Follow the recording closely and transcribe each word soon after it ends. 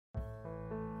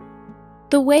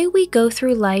The way we go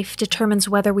through life determines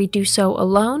whether we do so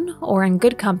alone or in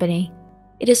good company.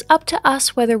 It is up to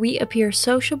us whether we appear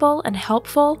sociable and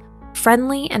helpful,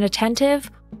 friendly and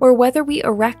attentive, or whether we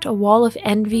erect a wall of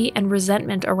envy and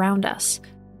resentment around us.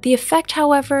 The effect,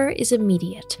 however, is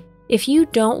immediate. If you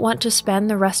don't want to spend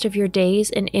the rest of your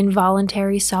days in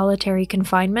involuntary solitary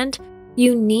confinement,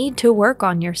 you need to work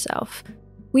on yourself.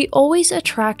 We always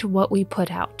attract what we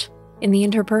put out. In the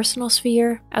interpersonal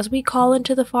sphere, as we call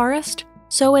into the forest,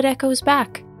 so it echoes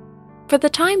back. For the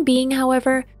time being,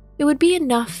 however, it would be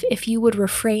enough if you would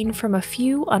refrain from a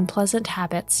few unpleasant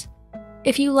habits.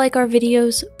 If you like our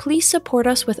videos, please support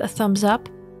us with a thumbs up,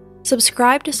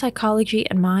 subscribe to Psychology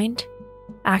and Mind,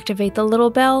 activate the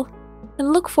little bell,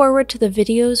 and look forward to the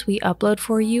videos we upload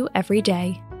for you every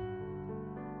day.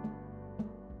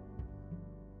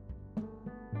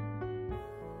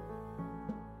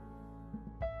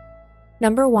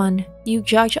 Number 1. You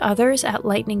judge others at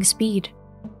lightning speed.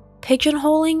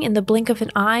 Pigeonholing in the blink of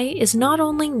an eye is not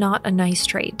only not a nice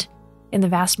trait. In the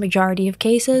vast majority of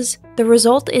cases, the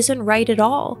result isn't right at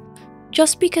all.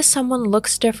 Just because someone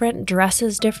looks different,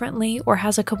 dresses differently, or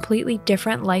has a completely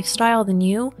different lifestyle than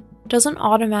you, doesn't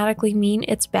automatically mean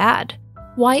it's bad.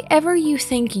 Why ever you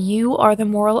think you are the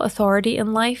moral authority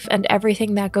in life and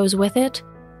everything that goes with it,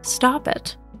 stop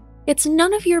it. It's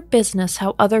none of your business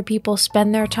how other people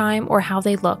spend their time or how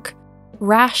they look.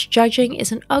 Rash judging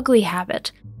is an ugly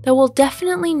habit that will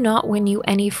definitely not win you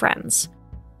any friends.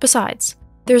 Besides,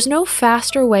 there's no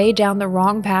faster way down the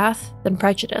wrong path than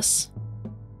prejudice.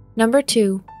 Number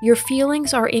 2, your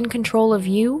feelings are in control of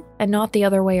you and not the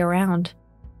other way around.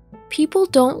 People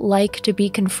don't like to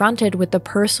be confronted with the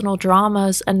personal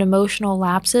dramas and emotional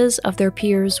lapses of their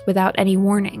peers without any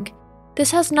warning.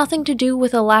 This has nothing to do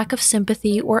with a lack of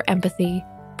sympathy or empathy,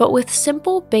 but with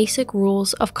simple, basic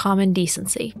rules of common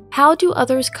decency. How do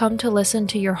others come to listen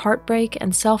to your heartbreak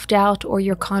and self-doubt or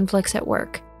your conflicts at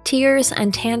work? Tears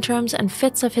and tantrums and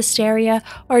fits of hysteria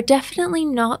are definitely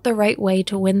not the right way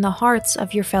to win the hearts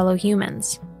of your fellow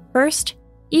humans. First,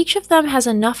 each of them has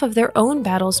enough of their own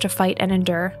battles to fight and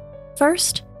endure.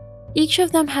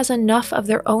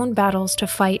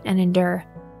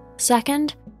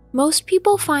 Second, most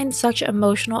people find such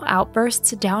emotional outbursts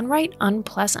downright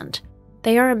unpleasant.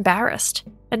 They are embarrassed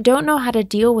and don't know how to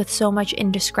deal with so much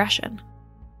indiscretion.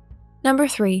 Number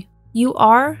 3, you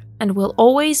are and will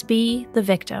always be the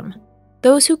victim.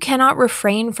 Those who cannot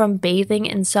refrain from bathing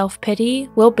in self-pity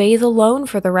will bathe alone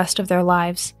for the rest of their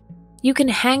lives. You can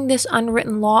hang this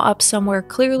unwritten law up somewhere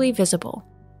clearly visible.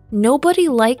 Nobody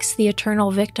likes the eternal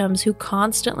victims who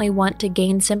constantly want to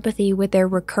gain sympathy with their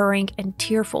recurring and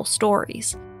tearful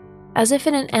stories. As if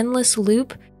in an endless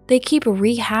loop, they keep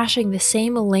rehashing the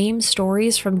same lame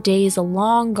stories from days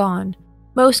long gone.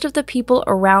 Most of the people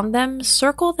around them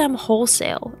circle them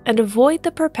wholesale and avoid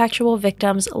the perpetual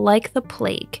victims like the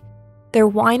plague. Their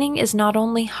whining is not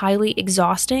only highly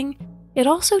exhausting, it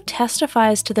also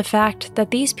testifies to the fact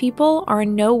that these people are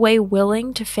in no way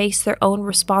willing to face their own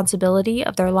responsibility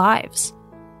of their lives.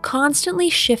 Constantly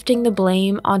shifting the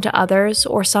blame onto others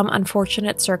or some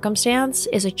unfortunate circumstance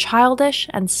is a childish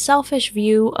and selfish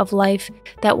view of life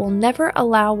that will never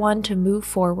allow one to move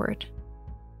forward.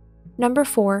 Number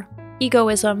 4,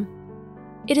 egoism.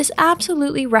 It is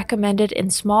absolutely recommended in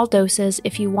small doses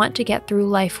if you want to get through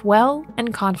life well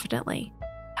and confidently.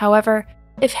 However,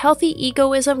 if healthy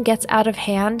egoism gets out of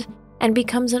hand and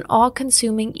becomes an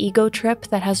all-consuming ego trip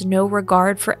that has no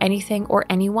regard for anything or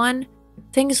anyone,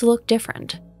 things look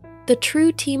different. The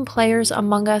true team players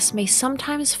among us may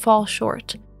sometimes fall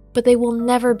short, but they will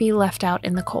never be left out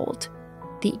in the cold.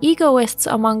 The egoists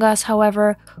among us,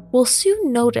 however, will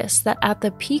soon notice that at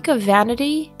the peak of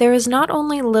vanity, there is not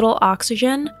only little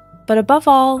oxygen, but above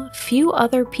all, few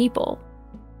other people.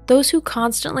 Those who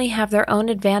constantly have their own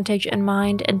advantage in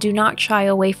mind and do not shy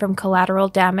away from collateral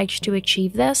damage to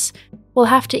achieve this, will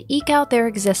have to eke out their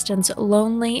existence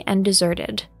lonely and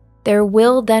deserted. Their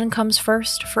will then comes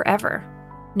first forever.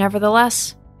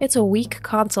 Nevertheless, it's a weak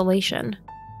consolation.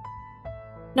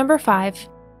 Number 5,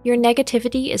 your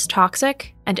negativity is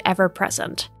toxic and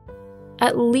ever-present.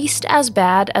 At least as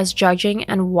bad as judging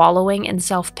and wallowing in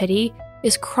self-pity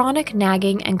is chronic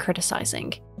nagging and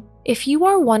criticizing. If you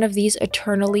are one of these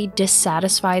eternally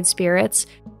dissatisfied spirits,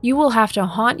 you will have to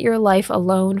haunt your life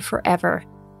alone forever.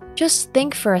 Just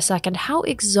think for a second how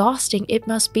exhausting it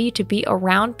must be to be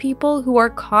around people who are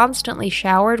constantly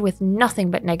showered with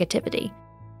nothing but negativity.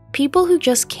 People who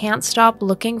just can't stop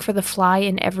looking for the fly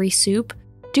in every soup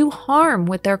do harm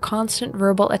with their constant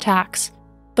verbal attacks,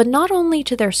 but not only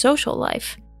to their social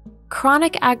life.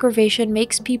 Chronic aggravation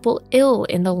makes people ill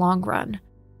in the long run,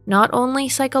 not only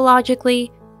psychologically,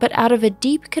 but out of a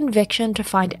deep conviction to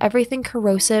find everything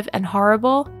corrosive and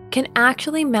horrible, can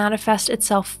actually manifest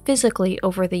itself physically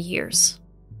over the years.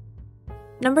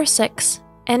 Number 6.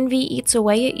 Envy eats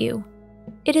away at you.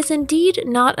 It is indeed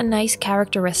not a nice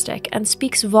characteristic and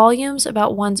speaks volumes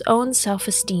about one's own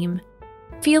self-esteem.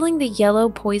 Feeling the yellow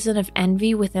poison of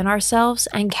envy within ourselves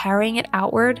and carrying it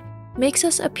outward makes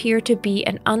us appear to be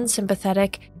an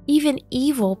unsympathetic, even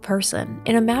evil person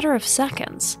in a matter of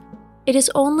seconds. It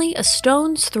is only a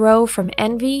stone's throw from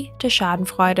envy to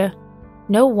schadenfreude.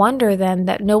 No wonder then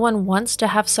that no one wants to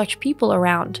have such people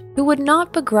around, who would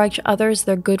not begrudge others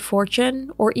their good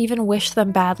fortune or even wish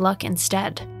them bad luck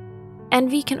instead.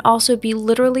 Envy can also be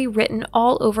literally written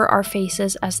all over our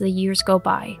faces as the years go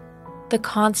by. The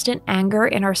constant anger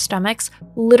in our stomachs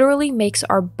literally makes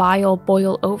our bile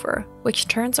boil over, which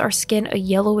turns our skin a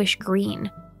yellowish green.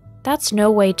 That's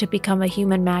no way to become a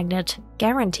human magnet,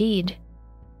 guaranteed.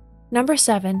 Number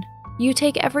 7. You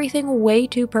take everything way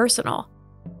too personal.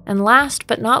 And last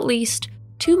but not least,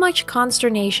 too much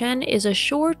consternation is a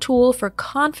sure tool for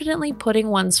confidently putting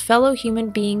one's fellow human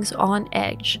beings on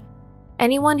edge.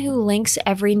 Anyone who links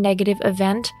every negative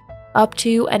event, up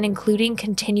to and including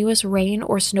continuous rain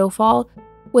or snowfall,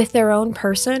 with their own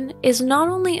person is not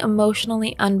only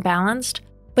emotionally unbalanced,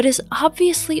 but is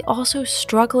obviously also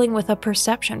struggling with a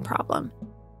perception problem.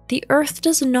 The earth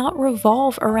does not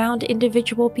revolve around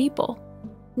individual people.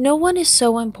 No one is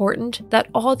so important that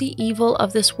all the evil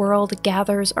of this world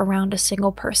gathers around a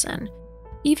single person,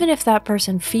 even if that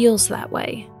person feels that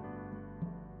way.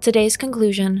 Today's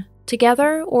conclusion: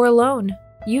 together or alone,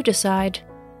 you decide.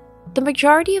 The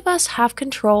majority of us have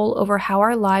control over how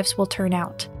our lives will turn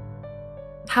out.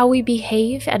 How we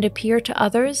behave and appear to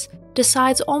others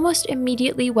decides almost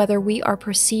immediately whether we are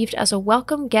perceived as a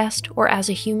welcome guest or as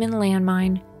a human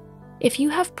landmine. If you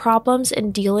have problems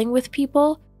in dealing with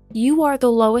people, you are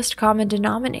the lowest common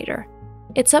denominator.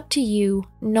 It's up to you,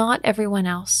 not everyone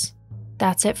else.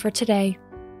 That's it for today.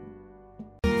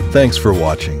 Thanks for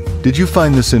watching. Did you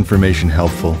find this information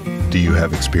helpful? Do you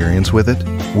have experience with it?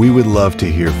 We would love to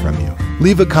hear from you.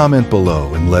 Leave a comment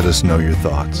below and let us know your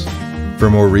thoughts.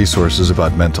 For more resources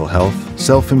about mental health,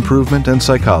 self-improvement, and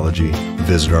psychology,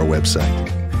 visit our website.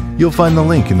 You'll find the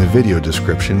link in the video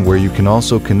description where you can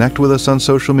also connect with us on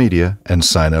social media and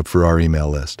sign up for our email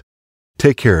list.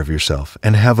 Take care of yourself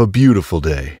and have a beautiful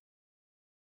day.